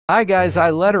Hi guys,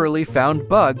 I literally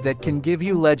found bug that can give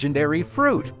you legendary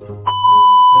fruit.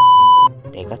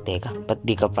 Teka, ba't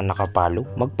di ka pa nakapalo?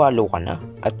 Magpalo ka na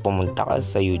at pumunta ka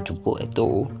sa YouTube ko.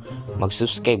 Ito,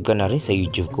 mag-subscribe ka na rin sa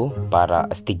YouTube ko para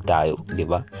astig tayo, di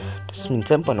ba? Tapos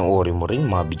minsan panoorin mo rin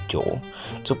mga video ko.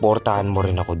 Suportahan mo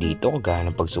rin ako dito kagaya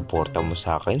ng pagsuporta mo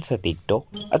sa akin sa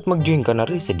TikTok. At mag-join ka na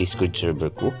rin sa Discord server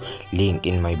ko. Link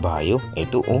in my bio.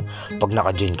 Ito pag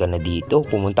naka-join ka na dito,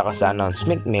 pumunta ka sa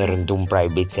announcement, meron dong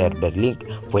private server link.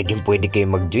 Pwede kayo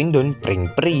mag-join doon,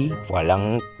 free.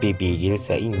 Walang pipigil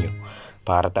sa inyo.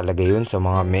 Para talaga yun sa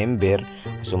mga member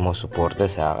sumusuporta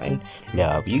sa akin.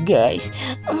 Love you guys.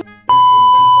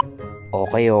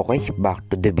 Okay, back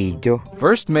to the video.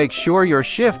 First, make sure your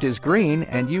shift is green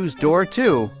and use door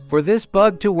 2 for this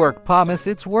bug to work. Promise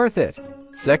it's worth it.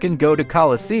 Second, go to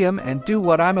Coliseum and do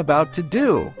what I'm about to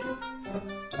do.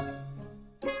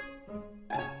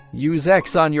 Use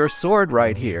X on your sword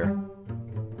right here.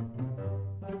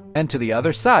 And to the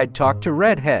other side, talk to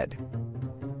Redhead.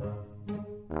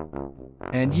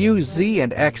 And use Z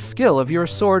and X skill of your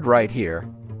sword right here.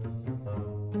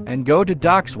 And go to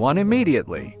Docks 1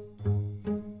 immediately.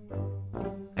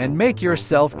 And make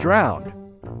yourself drowned.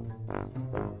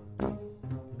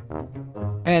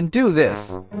 And do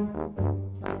this.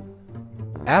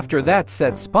 After that,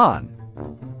 set spawn.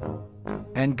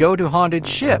 And go to Haunted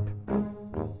Ship.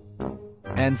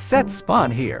 And set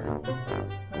spawn here.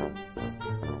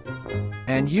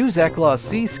 And use Eclaw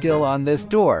C skill on this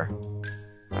door.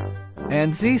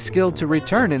 And Z skill to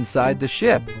return inside the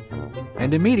ship,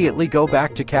 and immediately go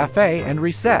back to cafe and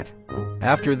reset.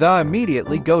 After that,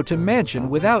 immediately go to mansion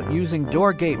without using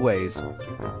door gateways.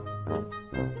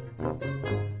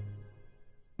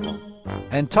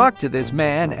 And talk to this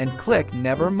man and click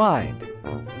never mind.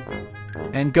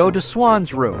 And go to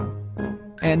Swan's room.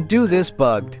 And do this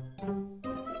bugged.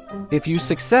 If you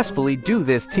successfully do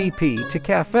this, TP to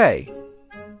cafe.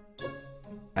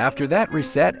 After that,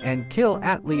 reset and kill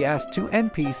Atlias 2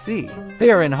 NPC.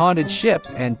 They are in Haunted Ship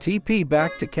and TP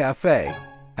back to cafe.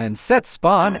 And set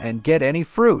spawn and get any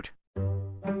fruit.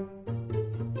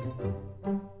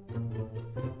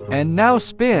 And now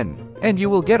spin, and you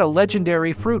will get a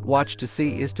legendary fruit. Watch to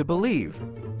see is to believe.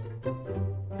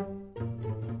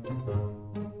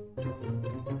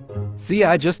 See,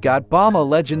 I just got a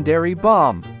legendary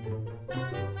bomb.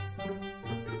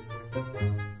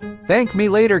 Thank me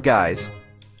later, guys.